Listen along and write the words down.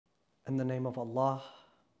In the name of Allah,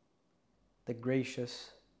 the gracious,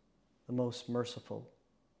 the most merciful.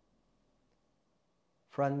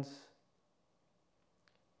 Friends,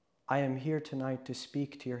 I am here tonight to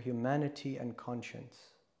speak to your humanity and conscience.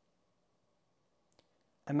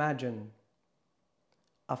 Imagine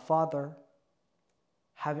a father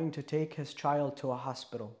having to take his child to a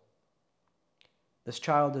hospital. This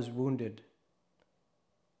child is wounded.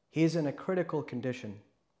 He is in a critical condition.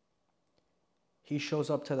 He shows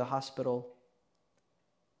up to the hospital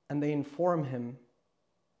and they inform him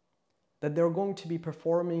that they're going to be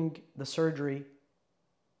performing the surgery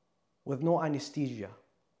with no anesthesia.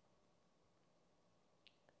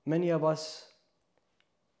 Many of us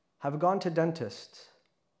have gone to dentists.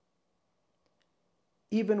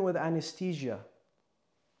 Even with anesthesia,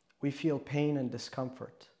 we feel pain and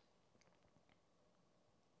discomfort.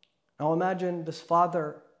 Now imagine this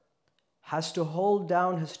father has to hold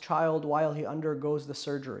down his child while he undergoes the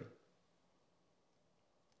surgery.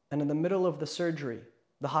 And in the middle of the surgery,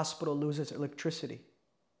 the hospital loses electricity.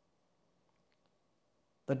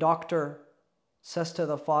 The doctor says to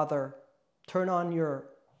the father, "Turn on your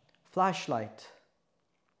flashlight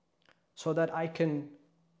so that I can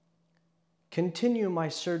continue my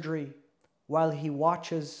surgery while he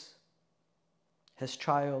watches his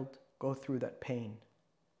child go through that pain."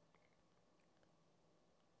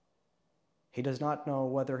 He does not know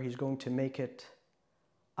whether he's going to make it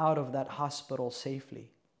out of that hospital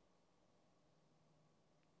safely.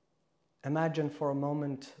 Imagine for a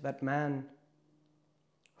moment that man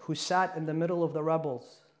who sat in the middle of the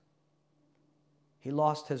rebels. He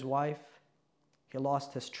lost his wife, he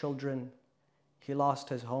lost his children, he lost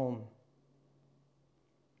his home.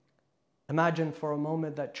 Imagine for a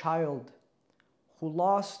moment that child who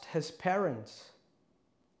lost his parents.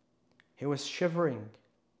 He was shivering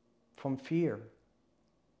from fear.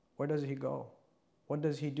 Where does he go? What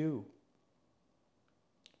does he do?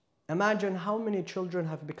 Imagine how many children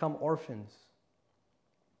have become orphans.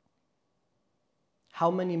 How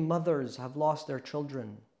many mothers have lost their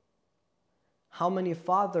children. How many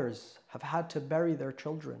fathers have had to bury their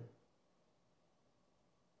children.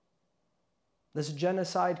 This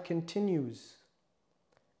genocide continues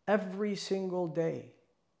every single day.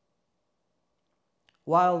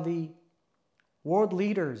 While the world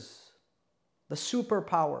leaders, the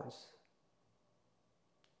superpowers,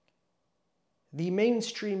 the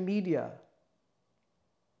mainstream media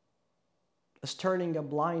is turning a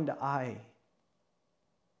blind eye,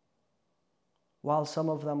 while some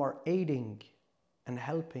of them are aiding and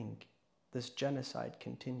helping this genocide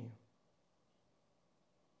continue.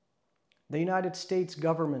 The United States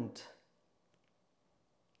government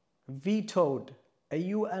vetoed a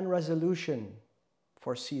UN resolution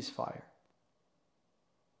for ceasefire.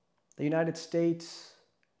 The United States,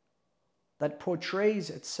 that portrays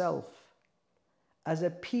itself as a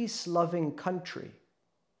peace-loving country,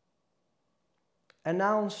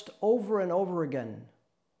 announced over and over again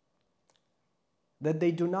that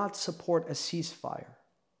they do not support a ceasefire.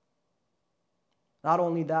 Not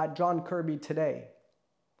only that, John Kirby today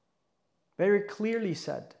very clearly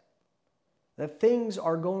said that things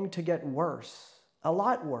are going to get worse, a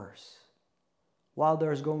lot worse, while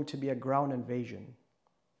there's going to be a ground invasion.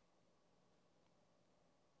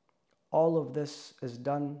 All of this is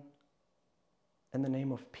done in the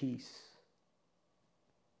name of peace.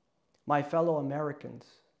 My fellow Americans,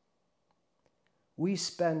 we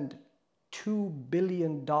spend $2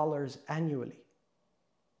 billion annually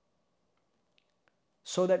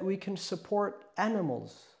so that we can support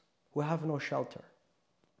animals who have no shelter,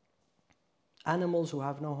 animals who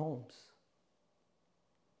have no homes.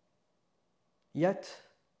 Yet,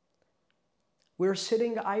 we're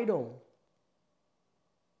sitting idle,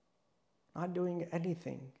 not doing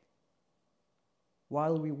anything,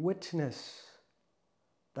 while we witness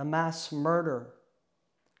the mass murder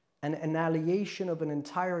and annihilation of an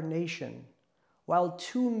entire nation, while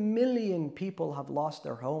 2 million people have lost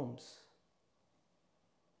their homes.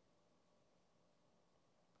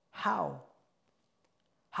 How?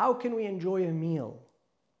 How can we enjoy a meal?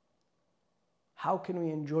 How can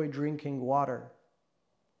we enjoy drinking water?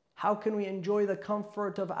 How can we enjoy the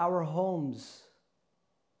comfort of our homes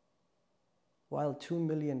while 2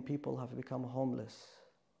 million people have become homeless?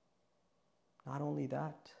 Not only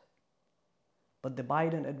that, but the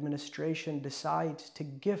Biden administration decides to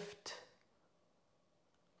gift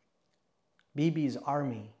Bibi's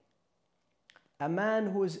army, a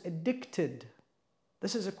man who is addicted.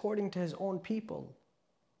 This is according to his own people.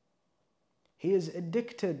 He is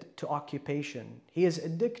addicted to occupation. He is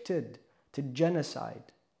addicted to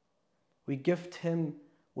genocide. We gift him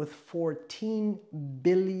with $14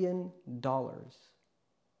 billion.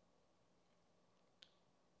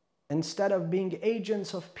 instead of being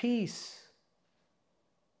agents of peace,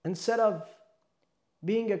 instead of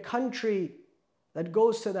being a country that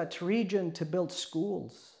goes to that region to build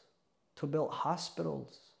schools, to build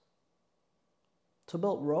hospitals, to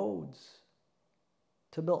build roads,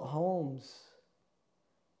 to build homes,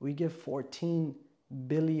 we give $14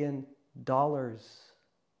 billion to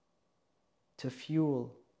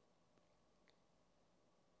fuel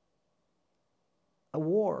a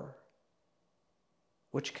war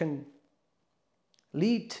which can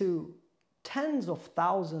lead to tens of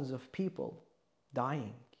thousands of people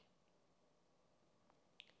dying.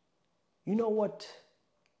 You know what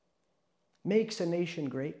makes a nation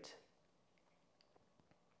great?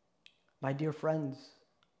 My dear friends,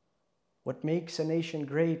 what makes a nation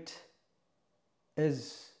great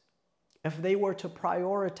is if they were to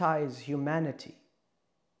prioritize humanity,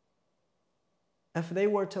 if they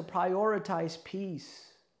were to prioritize peace,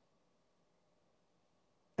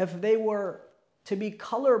 if they were to be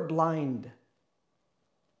colorblind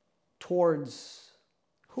towards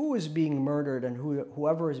who is being murdered and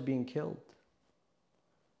whoever is being killed,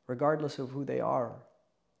 regardless of who they are.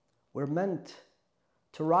 We're meant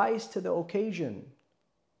to rise to the occasion,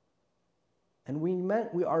 and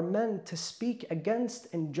we are meant to speak against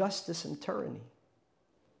injustice and tyranny.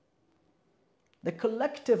 The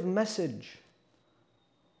collective message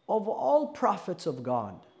of all prophets of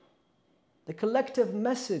God, the collective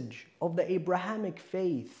message of the Abrahamic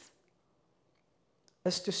faith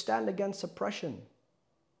is to stand against oppression.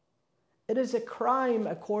 It is a crime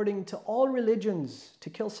according to all religions to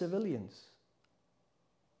kill civilians.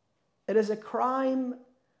 It is a crime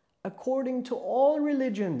according to all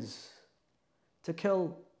religions to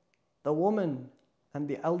kill the woman and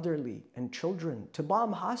the elderly and children, to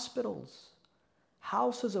bomb hospitals,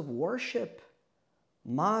 houses of worship,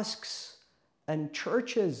 mosques and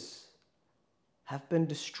churches have been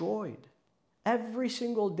destroyed every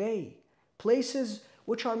single day. Places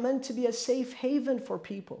which are meant to be a safe haven for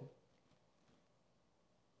people.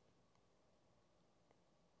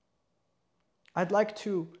 I'd like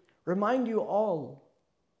to remind you all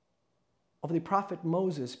of the Prophet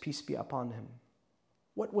Moses, peace be upon him.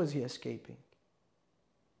 What was he escaping?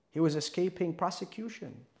 He was escaping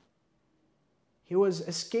prosecution. He was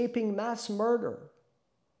escaping mass murder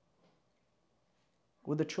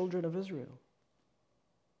with the children of Israel.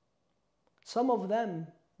 Some of them,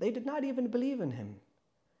 they did not even believe in him.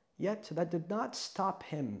 Yet that did not stop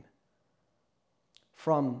him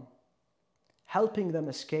from helping them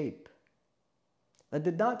escape. That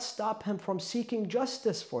did not stop him from seeking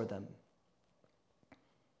justice for them.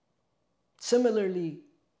 Similarly,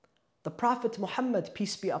 the Prophet Muhammad,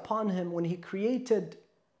 peace be upon him, when he created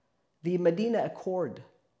the Medina Accord,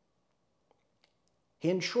 he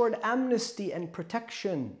ensured amnesty and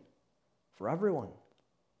protection for everyone.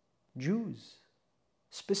 Jews,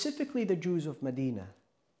 specifically the Jews of Medina,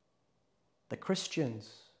 the Christians,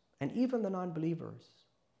 and even the non-believers.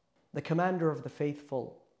 The commander of the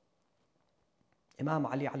faithful, Imam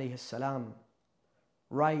Ali alayhi salam,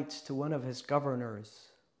 writes to one of his governors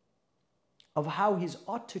of how he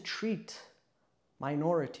ought to treat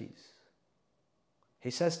minorities.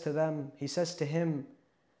 He says to him,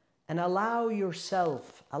 and allow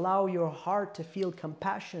yourself, allow your heart to feel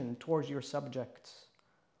compassion towards your subjects,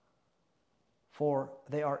 for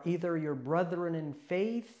they are either your brethren in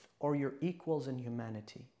faith or your equals in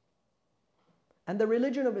humanity. And the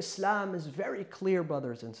religion of Islam is very clear,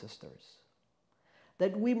 brothers and sisters,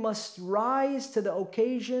 that we must rise to the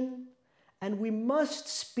occasion and we must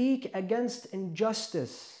speak against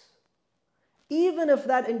injustice, even if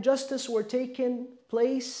that injustice were taking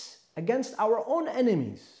place against our own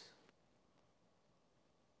enemies.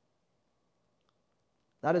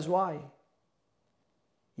 That is why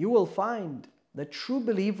you will find that true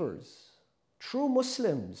believers, true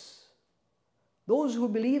Muslims, those who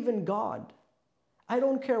believe in God, I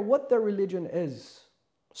don't care what their religion is,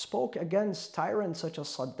 spoke against tyrants such as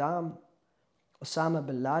Saddam, Osama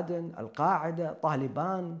bin Laden, Al-Qaeda,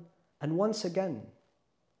 Taliban, and once again,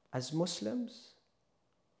 as Muslims,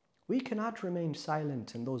 we cannot remain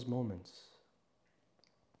silent in those moments.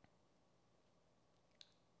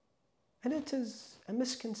 And it is a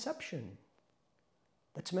misconception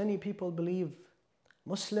that many people believe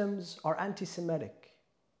Muslims are anti-Semitic.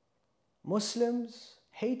 Muslims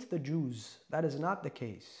hate the Jews. That is not the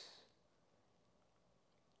case.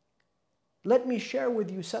 Let me share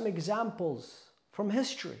with you some examples from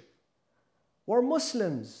history where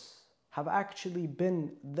Muslims have actually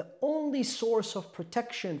been the only source of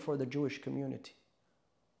protection for the Jewish community.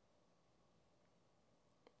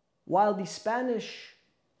 While the Spanish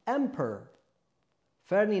Emperor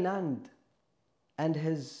Ferdinand and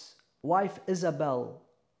his wife Isabel,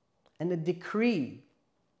 and a decree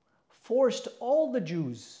forced all the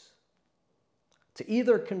Jews to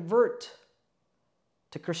either convert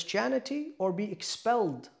to Christianity or be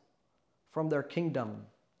expelled from their kingdom.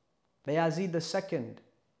 Bayazid II,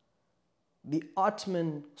 the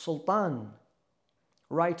Ottoman Sultan,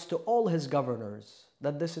 writes to all his governors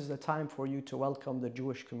that this is the time for you to welcome the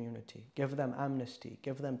Jewish community. Give them amnesty,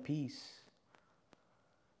 give them peace.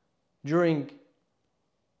 During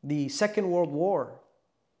the Second World War,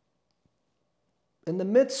 in the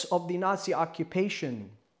midst of the Nazi occupation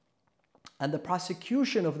and the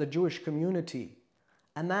prosecution of the Jewish community,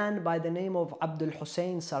 a man by the name of Abdul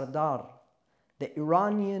Hussein Sardar, the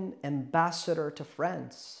Iranian ambassador to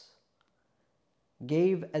France,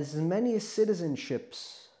 gave as many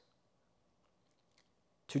citizenships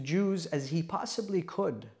to Jews as he possibly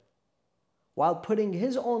could, while putting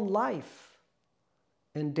his own life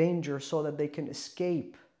in danger so that they can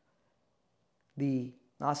escape the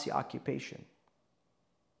Nazi occupation.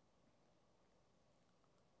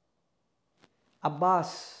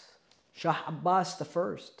 Shah Abbas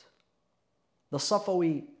I, the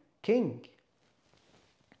Safawi king,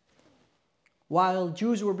 while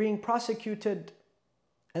Jews were being prosecuted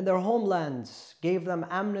in their homelands, gave them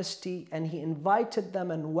amnesty, and he invited them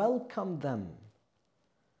and welcomed them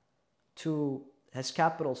to his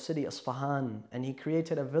capital city, Isfahan, and he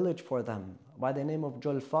created a village for them by the name of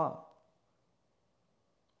Julfa.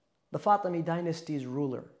 The Fatimid dynasty's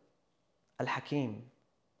ruler, Al-Hakim,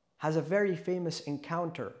 has a very famous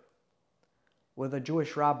encounter with a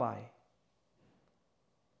Jewish rabbi,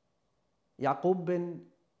 Yaqub bin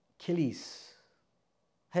Kilis.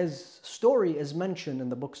 His story is mentioned in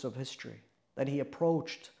the books of history, that he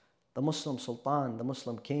approached the Muslim sultan, the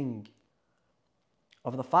Muslim king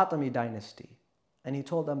of the Fatimid dynasty, and he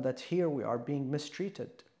told them that here we are being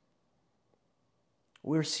mistreated.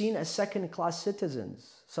 We're seen as second-class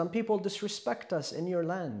citizens. Some people disrespect us in your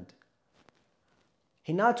land.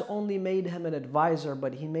 He not only made him an advisor,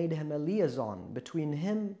 but he made him a liaison between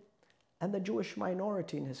him and the Jewish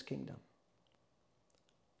minority in his kingdom.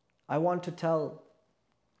 I want to tell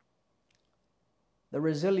the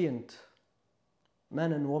resilient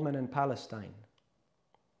men and women in Palestine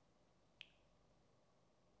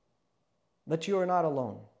that you are not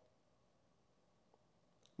alone.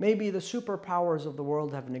 Maybe the superpowers of the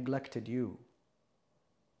world have neglected you.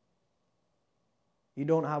 You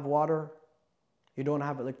don't have water, you don't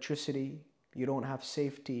have electricity, you don't have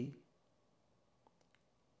safety.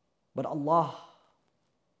 But Allah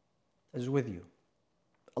is with you.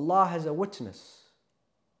 Allah has a witness.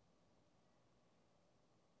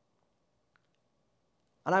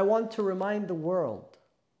 And I want to remind the world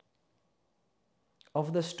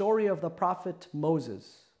of the story of the Prophet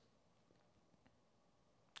Moses.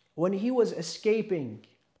 When he was escaping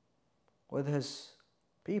with his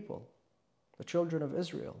people, the children of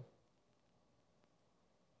Israel,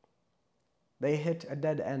 they hit a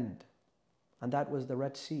dead end, and that was the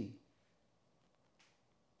Red Sea.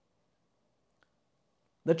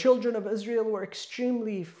 The children of Israel were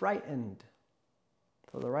extremely frightened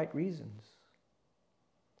for the right reasons.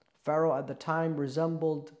 Pharaoh at the time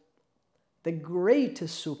resembled the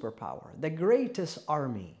greatest superpower, the greatest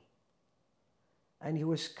army. And he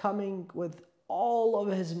was coming with all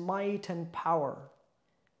of his might and power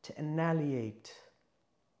to annihilate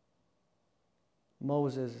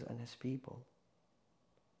Moses and his people.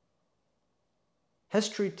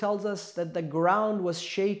 History tells us that the ground was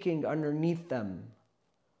shaking underneath them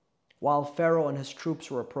while Pharaoh and his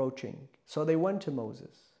troops were approaching. So they went to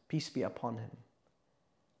Moses, peace be upon him.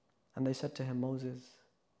 And they said to him, Moses,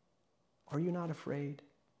 are you not afraid?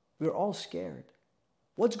 We're all scared.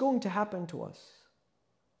 What's going to happen to us?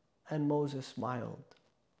 And Moses smiled.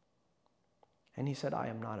 And he said, I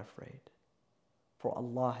am not afraid, for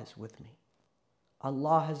Allah is with me.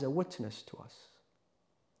 Allah has a witness to us.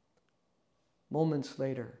 Moments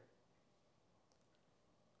later,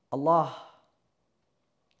 Allah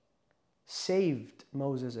saved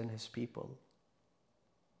Moses and his people,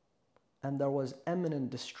 and there was imminent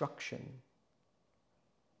destruction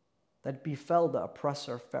that befell the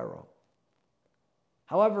oppressor Pharaoh.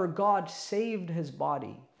 However, God saved his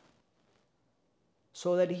body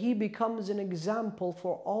so that he becomes an example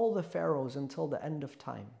for all the pharaohs until the end of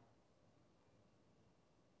time.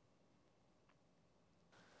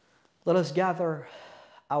 Let us gather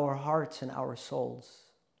our hearts and our souls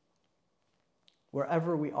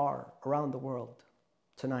wherever we are around the world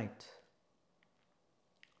tonight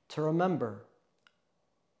to remember,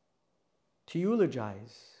 to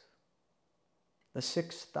eulogize the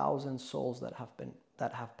 6,000 souls that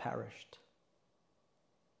have perished,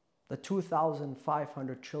 the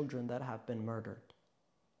 2,500 children that have been murdered.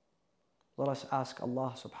 Let us ask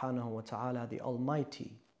Allah subhanahu wa ta'ala, the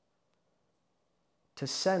Almighty, to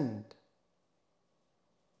send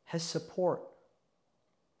His support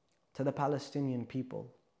to the Palestinian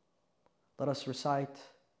people. Let us recite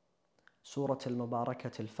Surah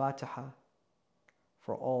Al-Mubarakat Al-Fatiha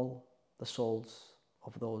for all the souls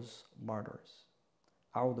of those martyrs.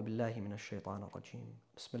 أعوذ بالله من الشيطان الرجيم.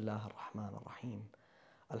 بسم الله الرحمن الرحيم.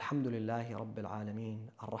 الحمد لله رب العالمين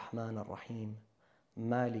الرحمن الرحيم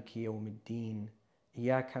مالك يوم الدين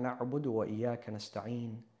إياك نعبد وإياك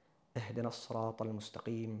نستعين اهدنا الصراط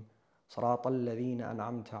المستقيم صراط الذين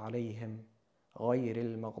أنعمت عليهم غير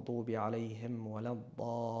المغضوب عليهم ولا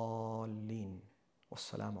الضالين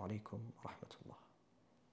والسلام عليكم ورحمة الله.